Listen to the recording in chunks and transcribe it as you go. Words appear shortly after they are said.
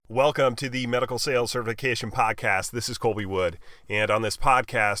Welcome to the Medical Sales Certification Podcast. This is Colby Wood, and on this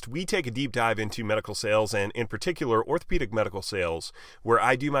podcast, we take a deep dive into medical sales and, in particular, orthopedic medical sales, where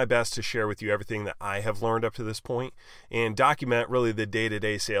I do my best to share with you everything that I have learned up to this point and document really the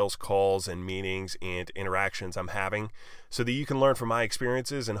day-to-day sales calls and meetings and interactions I'm having so that you can learn from my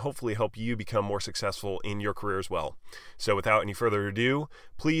experiences and hopefully help you become more successful in your career as well. So without any further ado,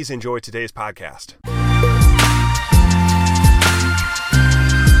 please enjoy today's podcast.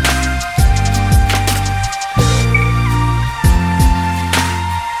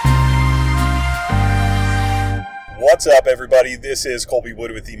 What's up, everybody? This is Colby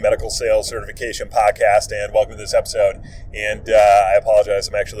Wood with the Medical Sales Certification Podcast, and welcome to this episode. And I apologize,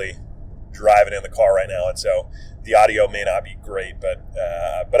 I'm actually driving in the car right now, and so the audio may not be great, but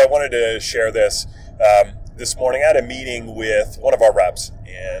I wanted to share this. This morning I had a meeting with one of our reps,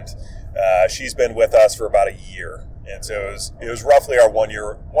 and she's been with us for about a year, and so it was roughly her 1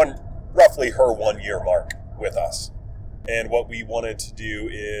 year mark with us. And what we wanted to do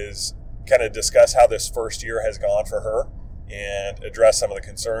is kind of discuss how this first year has gone for her and address some of the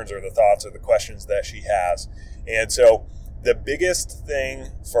concerns or the thoughts or the questions that she has. And so the biggest thing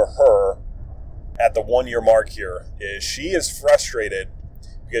for her at the 1 year mark here is she is frustrated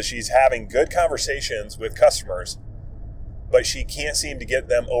because she's having good conversations with customers, but she can't seem to get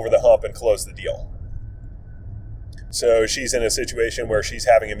them over the hump and close the deal. So she's in a situation where she's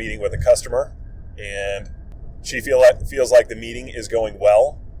having a meeting with a customer and she feels like the meeting is going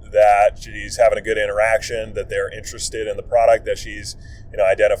well, that she's having a good interaction, that they're interested in the product, that she's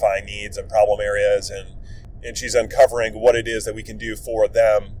identifying needs and problem areas, and she's uncovering what it is that we can do for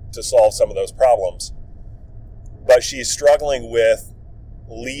them to solve some of those problems. But she's struggling with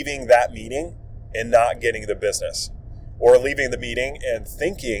leaving that meeting and not getting the business, or leaving the meeting and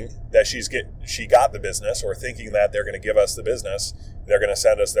thinking that she got the business, or thinking that they're going to give us the business, they're going to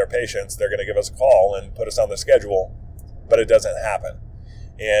send us their patients, they're going to give us a call and put us on the schedule, but it doesn't happen.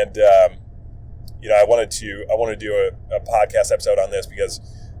 And I wanted to do a podcast episode on this because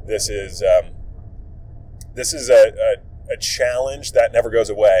this is a challenge that never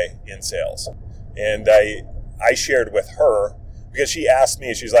goes away in sales. And I shared with her because she asked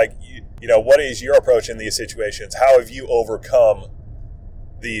me, she's like, what is your approach in these situations? How have you overcome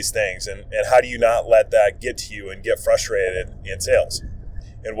these things? And how do you not let that get to you and get frustrated in sales?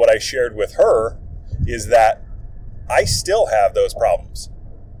 And what I shared with her is that I still have those problems.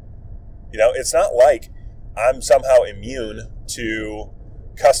 It's not like I'm somehow immune to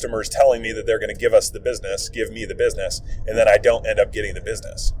customers telling me that they're going to give me the business, and then I don't end up getting the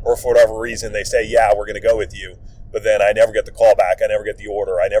business. Or for whatever reason, they say, yeah, we're going to go with you, but then I never get the call back, I never get the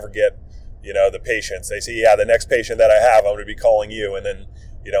order, I never get, the patients. They say, yeah, the next patient that I have, I'm going to be calling you, and then,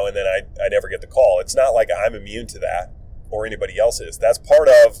 I never get the call. It's not like I'm immune to that, or anybody else is. That's part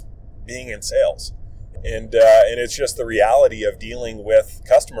of being in sales. And it's just the reality of dealing with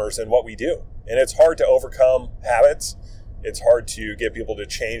customers and what we do. And it's hard to overcome habits. It's hard to get people to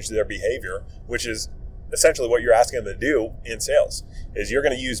change their behavior, which is essentially what you're asking them to do in sales, is you're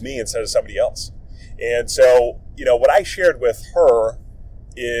going to use me instead of somebody else. And so, what I shared with her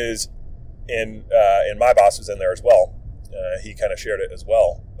is, and my boss was in there as well. He kind of shared it as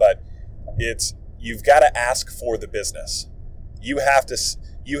well. But you've got to ask for the business. You have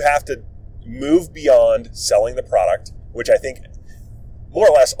to move beyond selling the product, which I think more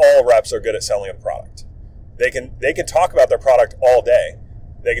or less all reps are good at selling a product. They can talk about their product all day.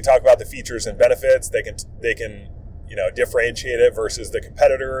 They can talk about the features and benefits. They can differentiate it versus the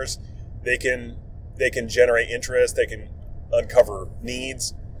competitors. They can generate interest. They can uncover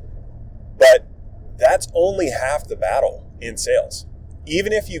needs. But that's only half the battle in sales.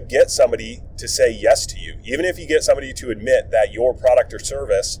 Even if you get somebody to say yes to you, even if you get somebody to admit that your product or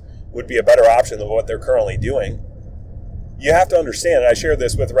service would be a better option than what they're currently doing, you have to understand, and I shared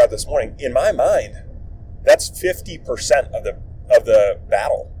this with the rep this morning, in my mind, that's 50% of the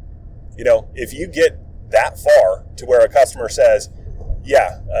battle. If you get that far to where a customer says,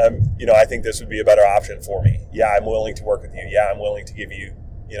 yeah, I think this would be a better option for me. Yeah, I'm willing to work with you. Yeah, I'm willing to give you,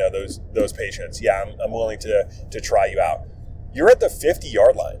 those patients. Yeah, I'm willing to try you out. You're at the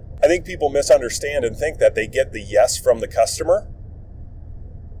 50-yard line. I think people misunderstand and think that they get the yes from the customer,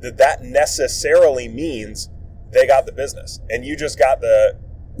 that necessarily means they got the business and you just got the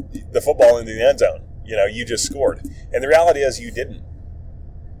football into the end zone. You just scored. And the reality is you didn't.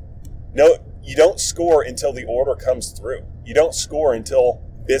 No, you don't score until the order comes through. You don't score until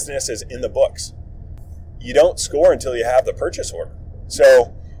business is in the books. You don't score until you have the purchase order.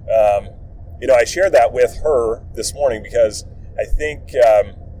 So, I shared that with her this morning because I think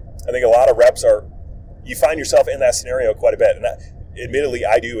a lot of reps you find yourself in that scenario quite a bit. And admittedly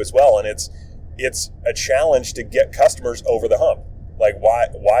I do as well. And it's a challenge to get customers over the hump. Like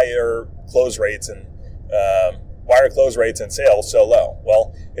why are close rates and sales so low?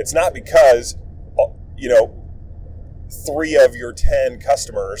 Well, it's not because, 3 of your 10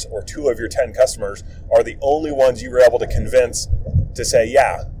 customers or 2 of your 10 customers are the only ones you were able to convince to say,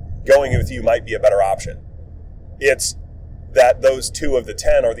 yeah, going with you might be a better option. It's that those 2 of the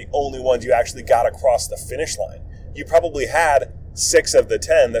 10 are the only ones you actually got across the finish line. You probably had 6 of the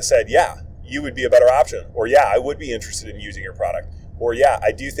 10 that said, yeah, you would be a better option, or yeah, I would be interested in using your product, or yeah,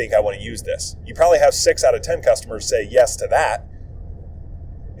 I do think I want to use this. You probably have 6 out of 10 customers say yes to that,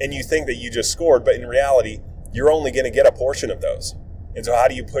 and you think that you just scored, but in reality, you're only going to get a portion of those. And so how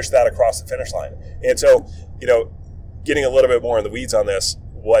do you push that across the finish line? And so, getting a little bit more in the weeds on this,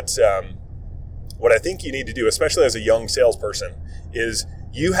 what I think you need to do, especially as a young salesperson, is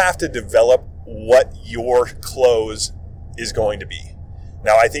you have to develop what your close is going to be.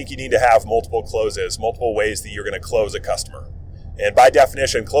 Now, I think you need to have multiple closes, multiple ways that you're going to close a customer. And by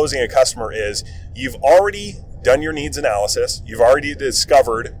definition, closing a customer is you've already done your needs analysis, you've already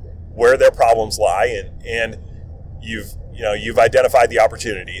discovered where their problems lie, and you've identified the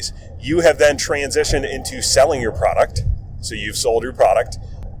opportunities. You have then transitioned into selling your product. So you've sold your product.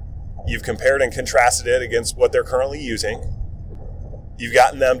 You've compared and contrasted it against what they're currently using. You've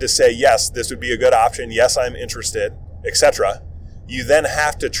gotten them to say, yes, this would be a good option. Yes, I'm interested, etc. You then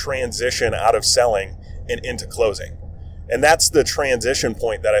have to transition out of selling and into closing. And that's the transition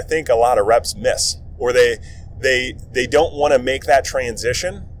point that I think a lot of reps miss, or they don't want to make that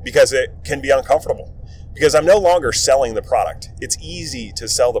transition because it can be uncomfortable. Because I'm no longer selling the product. It's easy to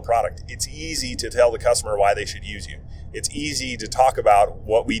sell the product. It's easy to tell the customer why they should use you. It's easy to talk about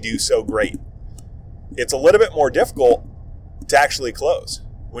what we do so great. It's a little bit more difficult to actually close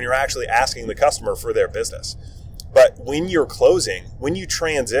when you're actually asking the customer for their business. But when you're closing, when you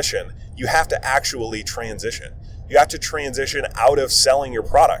transition, you have to actually transition. You have to transition out of selling your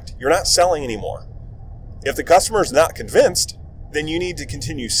product. You're not selling anymore. If the customer is not convinced, then you need to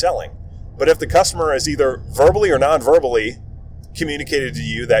continue selling. But if the customer is either verbally or non-verbally communicated to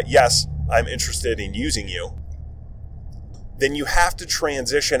you that, yes, I'm interested in using you, then you have to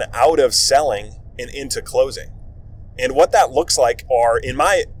transition out of selling and into closing. And what that looks like are, in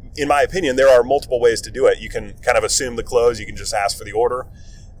my opinion, there are multiple ways to do it. You can kind of assume the close, you can just ask for the order.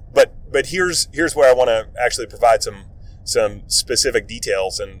 But here's where I want to actually provide some specific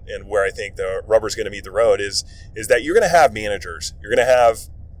details and where I think the rubber's going to meet the road is that you're going to have managers, you're going to have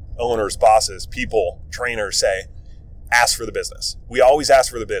owners, bosses, people, trainers say, ask for the business. We always ask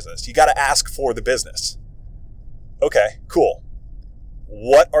for the business. You got to ask for the business. Okay, cool.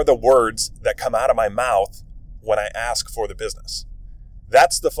 What are the words that come out of my mouth when I ask for the business?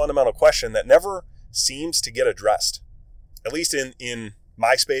 That's the fundamental question that never seems to get addressed. At least in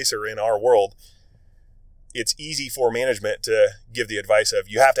my space or in our world, it's easy for management to give the advice of,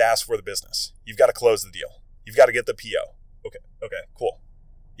 you have to ask for the business. You've got to close the deal. You've got to get the PO. Okay, cool.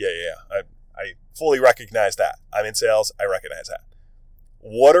 Yeah. I fully recognize that. I'm in sales. I recognize that.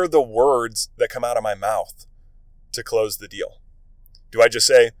 What are the words that come out of my mouth to close the deal? Do I just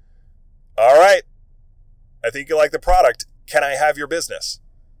say, all right, I think you like the product. Can I have your business?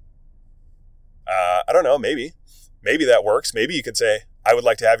 I don't know. Maybe that works. Maybe you could say, I would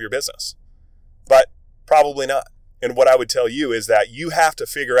like to have your business, but probably not. And what I would tell you is that you have to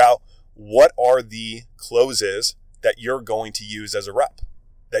figure out what are the closes that you're going to use as a rep,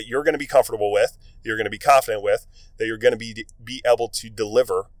 that you're going to be comfortable with, that you're going to be confident with, that you're going to be able to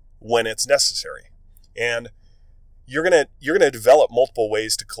deliver when it's necessary. And you're going to develop multiple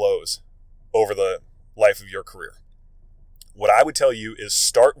ways to close over the life of your career. What I would tell you is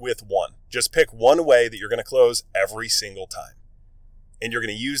start with one. Just pick one way that you're going to close every single time. And you're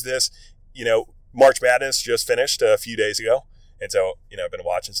going to use this, March Madness just finished a few days ago. And so, I've been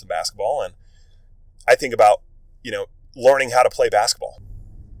watching some basketball, and I think about, learning how to play basketball.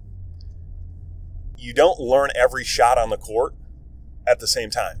 You don't learn every shot on the court at the same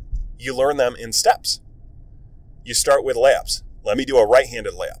time. You learn them in steps. You start with layups. Let me do a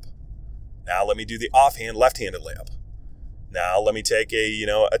right-handed layup. Now let me do the offhand left-handed layup. Now let me take a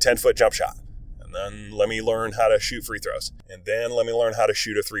 10-foot jump shot. And then let me learn how to shoot free throws. And then let me learn how to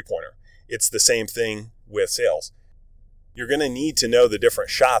shoot a three-pointer. It's the same thing with sales. You're going to need to know the different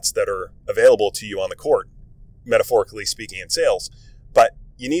shots that are available to you on the court, metaphorically speaking, in sales, but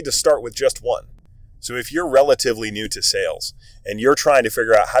you need to start with just one. So if you're relatively new to sales and you're trying to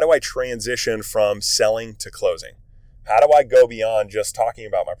figure out, how do I transition from selling to closing? How do I go beyond just talking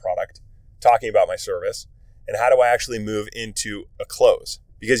about my product, talking about my service, and how do I actually move into a close?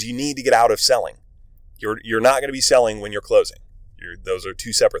 Because you need to get out of selling. You're not going to be selling when you're closing. Those are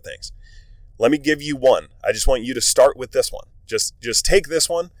two separate things. Let me give you one. I just want you to start with this one. Just take this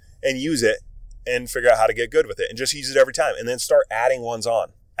one and use it and figure out how to get good with it, and just use it every time, and then start adding ones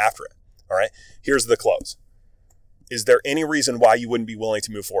on after it. All right. Here's the close. Is there any reason why you wouldn't be willing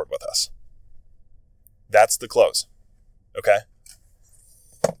to move forward with us? That's the close. Okay.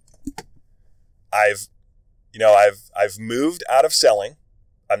 I've moved out of selling.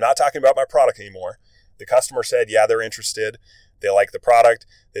 I'm not talking about my product anymore. The customer said, yeah, they're interested. They like the product.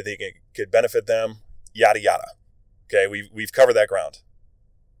 They think it could benefit them, yada, yada. Okay. We've covered that ground.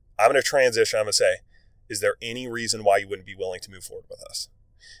 I'm going to transition. I'm going to say, is there any reason why you wouldn't be willing to move forward with us?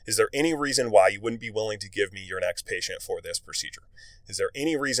 Is there any reason why you wouldn't be willing to give me your next patient for this procedure? Is there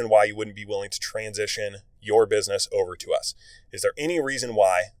any reason why you wouldn't be willing to transition your business over to us? Is there any reason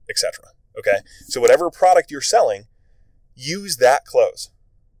why, etc.? Okay. So whatever product you're selling, use that close.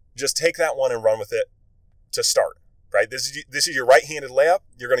 Just take that one and run with it to start, right? This is your right-handed layup.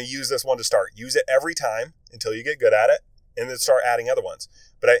 You're going to use this one to start. Use it every time until you get good at it, and then start adding other ones.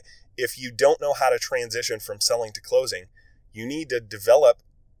 But if you don't know how to transition from selling to closing, you need to develop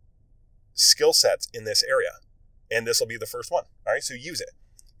skill sets in this area. And this will be the first one. All right. So use it.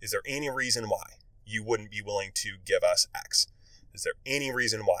 Is there any reason why you wouldn't be willing to give us X? Is there any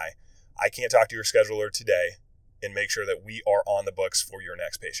reason why I can't talk to your scheduler today and make sure that we are on the books for your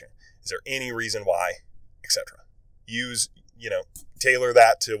next patient? Is there any reason why, etc.? Tailor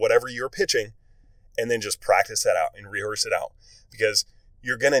that to whatever you're pitching, and then just practice that out and rehearse it out, because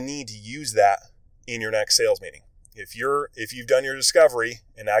you're going to need to use that in your next sales meeting. If you've done your discovery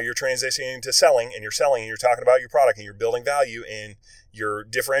and now you're transitioning to selling, and you're selling and you're talking about your product and you're building value and you're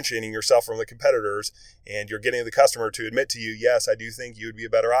differentiating yourself from the competitors, and you're getting the customer to admit to you, yes, I do think you would be a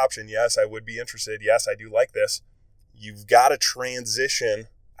better option. Yes, I would be interested. Yes, I do like this. You've got to transition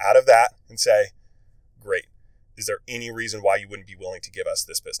out of that and say, great. Is there any reason why you wouldn't be willing to give us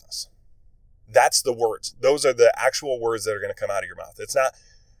this business? That's the words. Those are the actual words that are going to come out of your mouth. It's not,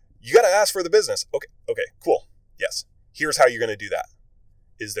 you got to ask for the business. Okay, cool. Yes. Here's how you're going to do that.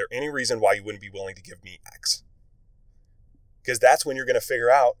 Is there any reason why you wouldn't be willing to give me X? Because that's when you're going to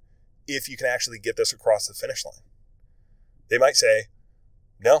figure out if you can actually get this across the finish line. They might say,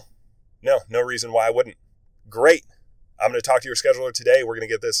 no reason why I wouldn't. Great. I'm going to talk to your scheduler today. We're going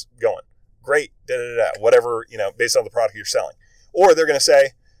to get this going. Great. Whatever, based on the product you're selling. Or they're going to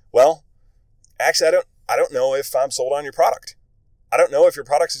say, well, actually, I don't know if I'm sold on your product. I don't know if your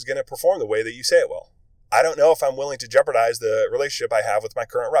product is going to perform the way that you say it will. I don't know if I'm willing to jeopardize the relationship I have with my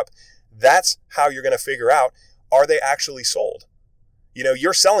current rep. That's how you're going to figure out, are they actually sold?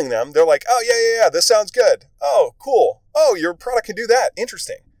 You're selling them. They're like, oh, yeah, this sounds good. Oh, cool. Oh, your product can do that.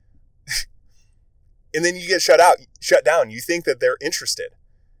 Interesting. And then you get shut down. You think that they're interested.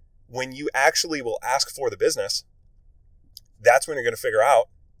 When you actually will ask for the business, that's when you're going to figure out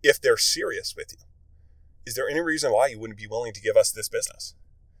if they're serious with you. Is there any reason why you wouldn't be willing to give us this business?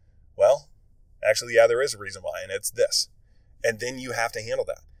 Well, actually, yeah, there is a reason why, and it's this. And then you have to handle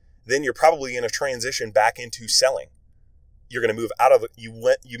that. Then you're probably going to transition back into selling. You're going to move out of it. You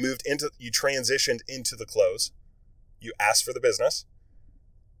transitioned into the close. You asked for the business,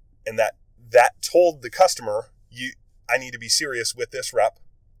 and that told the customer, I need to be serious with this rep.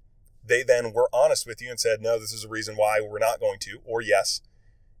 They then were honest with you and said, no, this is a reason why we're not going to, or yes.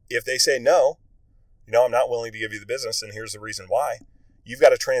 If they say no, I'm not willing to give you the business, and here's the reason why, you've got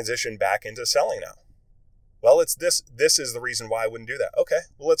to transition back into selling now. Well, it's this is the reason why I wouldn't do that. Okay,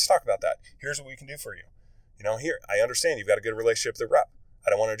 well, let's talk about that. Here's what we can do for you. Here, I understand you've got a good relationship with the rep. I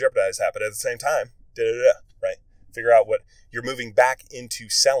don't want to jeopardize that, but at the same time, right? Figure out what you're moving back into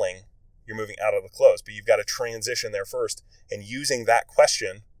selling. You're moving out of the close, but you've got to transition there first. And using that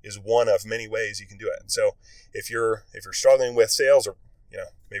question is one of many ways you can do it. And so if you're struggling with sales, or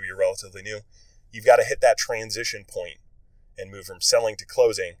maybe you're relatively new, you've got to hit that transition point and move from selling to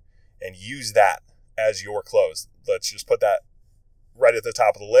closing, and use that as your close. Let's just put that right at the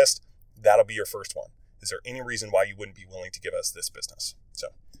top of the list. That'll be your first one. Is there any reason why you wouldn't be willing to give us this business? So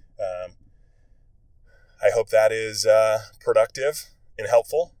I hope that is productive and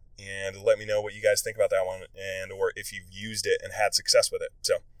helpful. And let me know what you guys think about that one, or if you've used it and had success with it.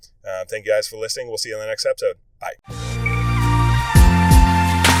 So thank you guys for listening. We'll see you in the next episode. Bye.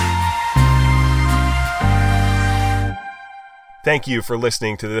 Thank you for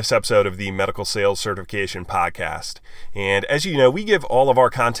listening to this episode of the Medical Sales Certification Podcast. And as you know, we give all of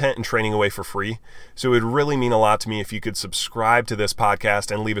our content and training away for free. So it would really mean a lot to me if you could subscribe to this podcast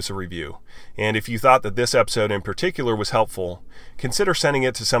and leave us a review. And if you thought that this episode in particular was helpful, consider sending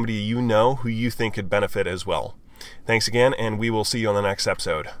it to somebody you know who you think could benefit as well. Thanks again, and we will see you on the next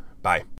episode. Bye.